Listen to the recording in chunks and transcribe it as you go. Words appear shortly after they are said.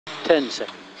10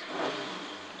 seconds.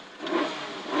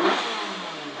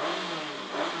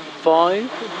 5,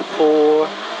 4,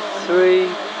 3,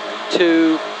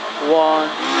 2, 1,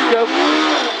 go.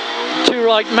 2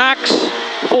 right max,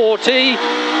 40,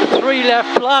 3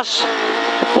 left plus,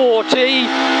 40,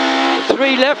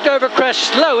 3 left over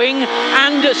crest slowing,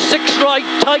 and 6 right,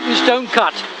 tightens, don't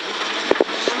cut.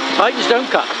 Tightens, don't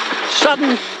cut.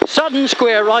 Sudden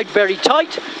square right, very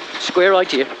tight, square right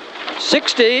here.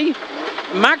 60,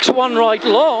 max 1 right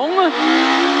long,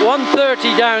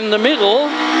 130 down the middle,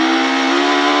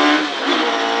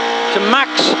 to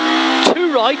max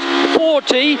 2 right,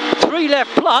 40, 3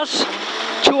 left plus,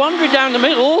 200 down the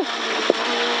middle,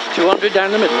 200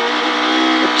 down the middle.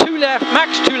 2 left,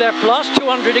 max 2 left plus,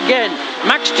 200 again,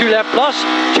 max 2 left plus,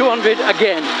 200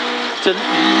 again. To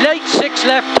late 6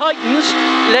 left tightens,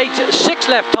 late 6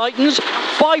 left tightens,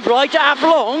 5 right half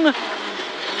long,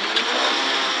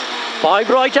 5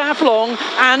 right half long,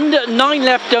 and 9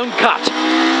 left don't cut.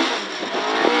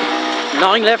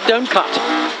 9 left don't cut.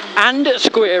 And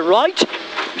square right,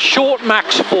 short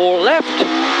max 4 left,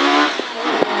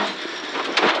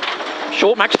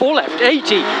 short max 4 left,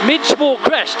 80, mid small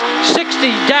crest,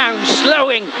 60 down,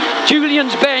 slowing,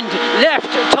 Julian's bend, left,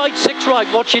 tight 6 right,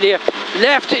 watch it here,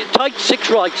 left, tight 6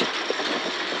 right,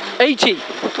 80,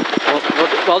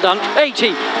 well done,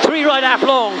 80, 3 right half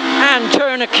long, and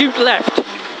turn acute left.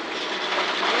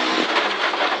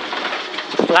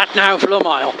 Flat now for a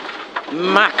mile.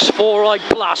 Max 4 right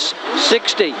plus,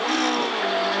 60.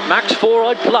 Max 4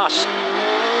 right plus,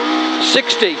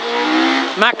 60.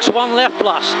 Max 1 left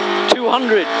plus,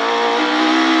 200.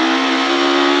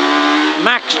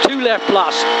 Max 2 left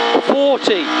plus,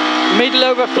 40. Middle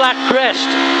over flat crest,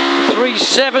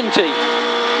 370.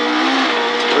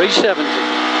 370.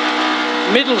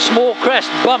 Middle small crest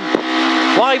bump,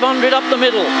 500 up the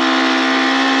middle.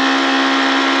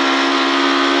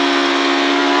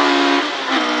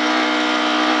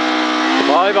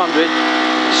 500,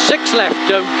 6 left,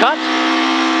 don't cut.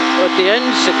 At the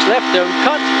end, 6 left, don't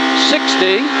cut.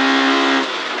 60.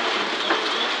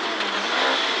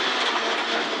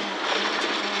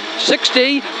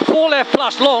 60, 4 left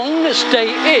plus long, stay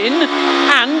in,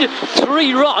 and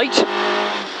 3 right.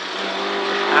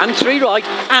 And 3 right,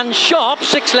 and sharp,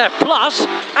 6 left plus,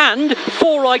 and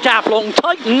 4 right half long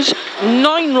tightens,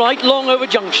 9 right long over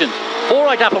junction. 4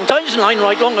 right half long tightens, 9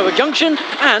 right long over junction,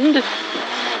 and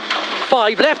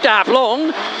 5 left half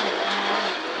long,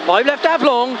 5 left half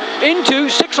long, into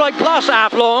 6 right plus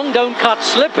half long, don't cut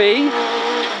slippy,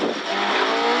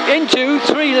 into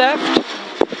 3 left,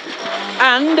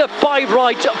 and 5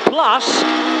 right plus,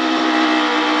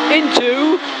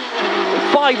 into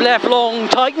 5 left long,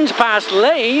 tightens past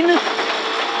lane,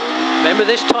 remember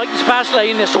this, tightens past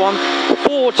lane, this one,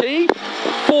 40,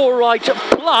 4 right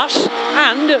plus,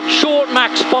 and short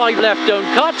max 5 left,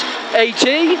 don't cut,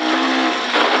 80,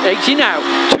 80 now,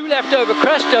 2 left over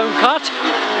crest, don't cut,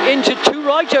 into 2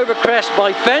 right over crest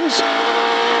by fence,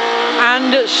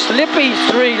 and slippy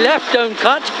 3 left, don't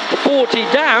cut, 40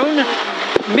 down,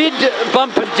 mid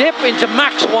bump and dip into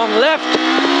max 1 left,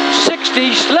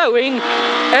 60 slowing,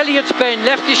 Elliot's bend,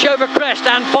 leftish over crest,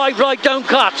 and 5 right, don't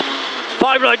cut,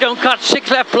 5 right, don't cut,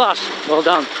 6 left plus, well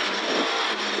done,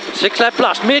 6 left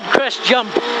plus, mid crest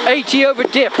jump, 80 over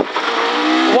dip,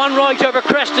 1 right over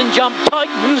crest and jump,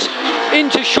 tightens,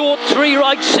 into short 3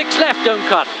 right, 6 left, don't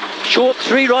cut. Short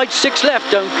 3 right, 6 left,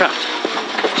 don't cut.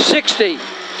 60.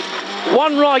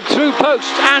 1 right through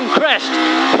post and crest.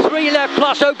 3 left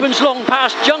plus opens long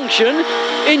past junction.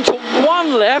 Into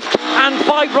 1 left and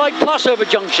 5 right plus over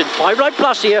junction. 5 right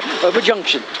plus here over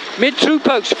junction. Mid through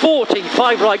post, 40.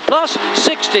 5 right plus,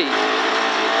 60.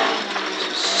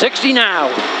 60 now.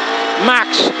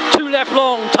 Max, 2 left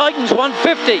long, tightens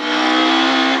 150.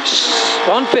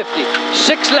 150,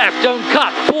 6 left, don't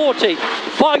cut, 40,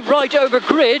 5 right over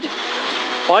grid,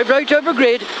 5 right over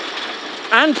grid,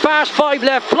 and fast 5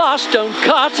 left plus, don't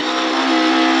cut,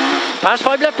 fast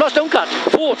 5 left plus, don't cut,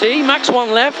 40, max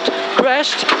 1 left,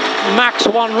 crest, max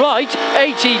 1 right,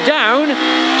 80 down,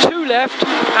 2 left,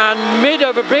 and mid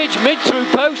over bridge, mid through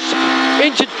posts,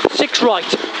 into 6 right,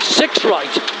 6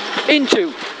 right,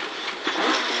 into,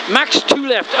 max 2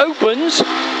 left opens,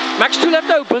 max 2 left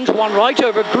opens, 1 right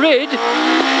over grid,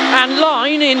 and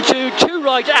line into 2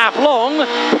 right half long,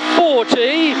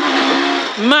 40,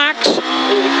 max,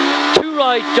 2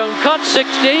 right, don't cut,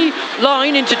 60,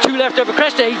 line into 2 left over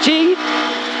crest, 80,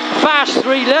 fast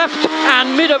 3 left,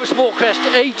 and mid over small crest,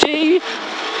 80,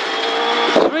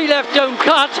 3 left, don't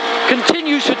cut,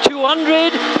 continues for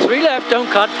 200, 3 left, don't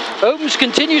cut, opens,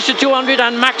 continues to 200,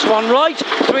 and max 1 right,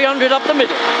 300 up the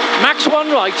middle, max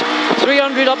 1 right,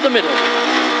 300 up the middle.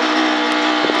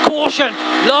 caution,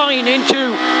 line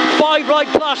into 5 right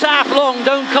plus half long,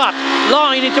 don't cut,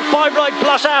 line into 5 right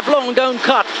plus half long, don't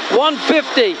cut,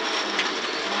 150.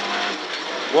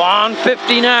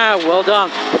 150 now, well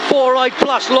done. 4 right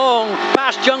plus long,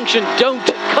 past junction, don't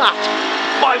cut.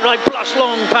 5 right plus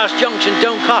long, past junction,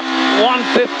 don't cut.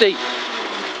 150.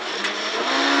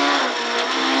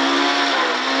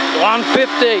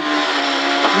 150.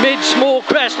 Mid small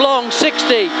crest long,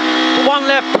 60. 1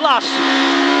 left plus,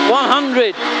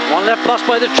 100. 1 left plus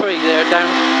by the tree there, down.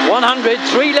 100,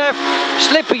 3 left,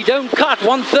 slippy, don't cut.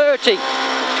 130.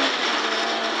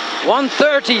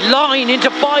 130, line into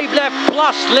 5 left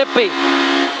plus, slippy.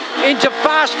 Into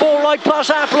fast 4 right plus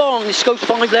half long. This goes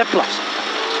 5 left plus.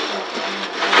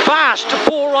 Fast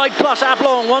 4 right plus half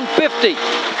long, 150.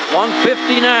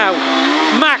 150 now.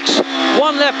 Max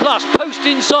 1 left plus, post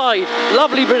inside.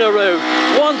 Lovely bit of road.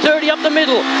 130 up the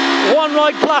middle. 1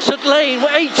 right plus at lane,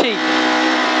 80.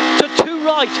 To 2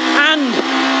 right and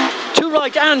 2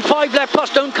 right and 5 left plus,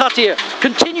 don't cut here.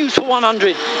 Continues for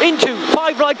 100. Into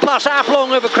 5 right plus, half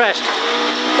long over crest.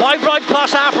 5 right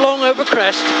plus, half long over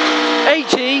crest.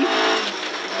 80.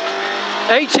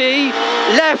 80.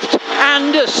 Left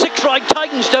and 6 right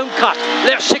tightens, don't cut.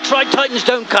 Left 6 right tightens,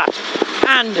 don't cut.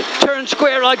 And turn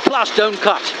square right plus, don't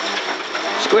cut.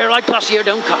 Square right plus here,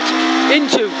 don't cut.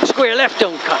 Into square left,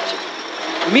 don't cut.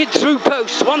 Mid through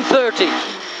posts, 130.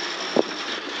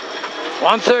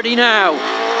 130 now.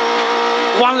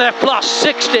 1 left plus,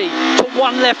 60 to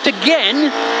 1 left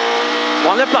again.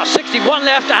 1 left plus, 60, 1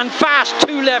 left and fast,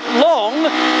 2 left long,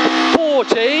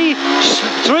 40,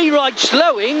 3 right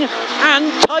slowing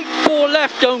and tight 4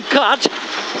 left, don't cut.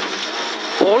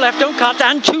 4 left, don't cut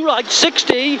and 2 right,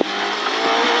 60.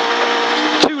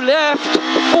 2 left,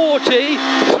 40,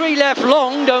 3 left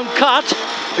long, don't cut.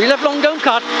 3 left long, don't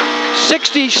cut.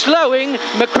 60 slowing,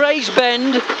 McRae's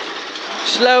bend.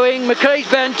 Slowing, McRae's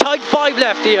bend, tight 5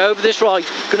 left here over this right.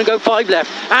 Gonna go 5 left.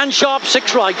 And sharp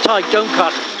 6 right, tight, don't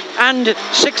cut. And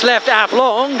 6 left, half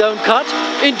long, don't cut.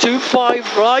 Into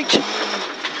 5 right,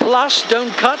 plus,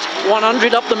 don't cut.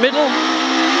 100 up the middle.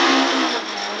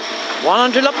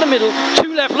 100 up the middle.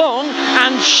 2 left long,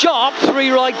 and sharp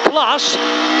 3 right plus.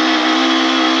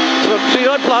 3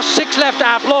 right plus, 6 left,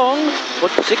 half long.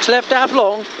 6 left, half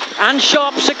long. And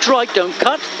sharp 6 right, don't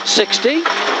cut. 60.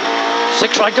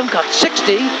 6 right, don't cut,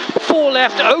 60, 4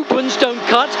 left, opens, don't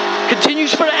cut,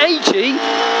 continues for 80,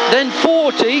 then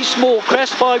 40, small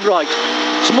crest, 5 right,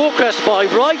 small crest,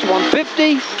 5 right,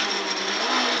 150,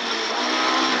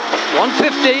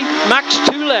 150, max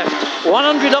 2 left,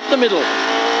 100 up the middle,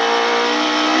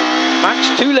 max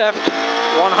 2 left,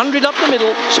 100 up the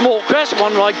middle, small crest,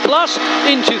 1 right plus,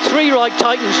 into 3 right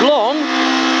tightens long,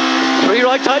 3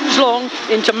 right tightens long,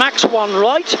 into max 1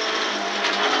 right,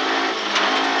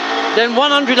 then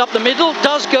 100 up the middle,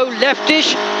 does go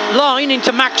leftish, line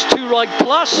into max 2 right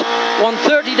plus,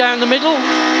 130 down the middle,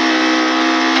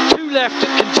 2 left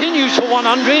continues for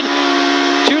 100,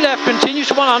 2 left continues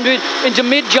for 100, into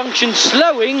mid-junction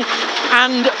slowing,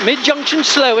 and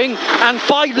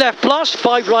 5 left plus,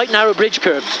 5 right narrow bridge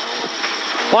curbs.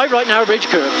 5 right narrow bridge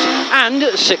curbs,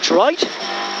 and 6 right,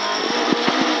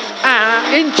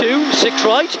 into 6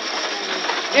 right,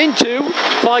 into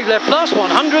 5 left plus,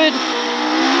 100,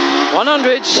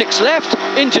 100, 6 left,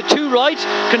 into 2 right,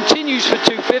 continues for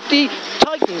 250,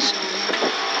 tightens.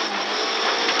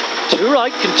 2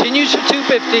 right, continues for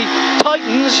 250,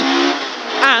 tightens,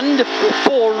 and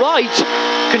 4 right,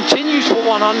 continues for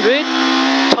 100,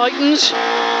 tightens,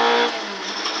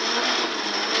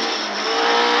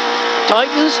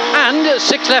 and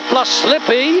 6 left plus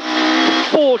slippy,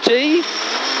 40,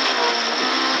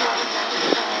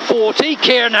 40,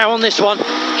 care now on this one,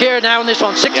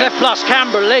 6 left plus,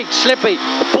 camber, late, slippy,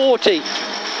 40.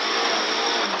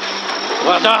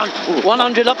 Well done,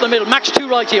 100 up the middle, max 2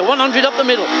 right here, 100 up the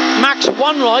middle, max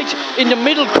 1 right, into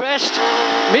middle crest,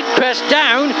 mid crest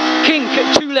down, kink,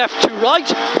 2 left, 2 right,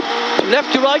 2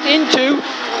 left, 2 right, into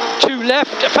 2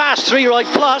 left, fast, 3 right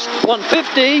plus,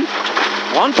 150,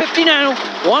 150 now,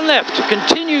 1 left,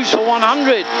 continues for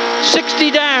 100,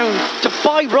 60 down, to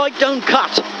 5 right, don't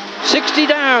cut. 60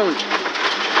 down,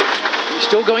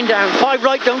 still going down, 5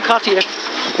 right, don't cut here,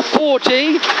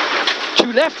 40,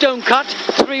 2 left, don't cut,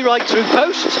 3 right through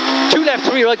posts, 2 left,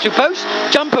 3 right through posts,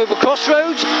 jump over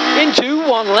crossroads, into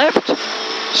 1 left,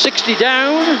 60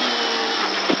 down,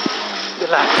 good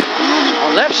luck,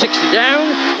 1 left, 60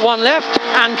 down, 1 left,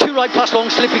 and 2 right plus long,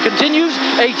 slippy continues,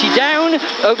 80 down,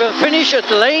 over finish at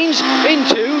the lanes,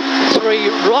 into 3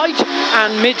 right,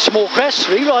 and mid small crest,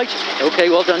 3 right, okay,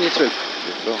 well done, you're through.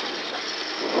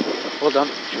 Well done.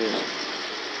 Cheers.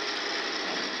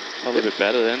 A little bit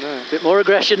better then, though. Bit more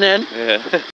aggression then. Yeah.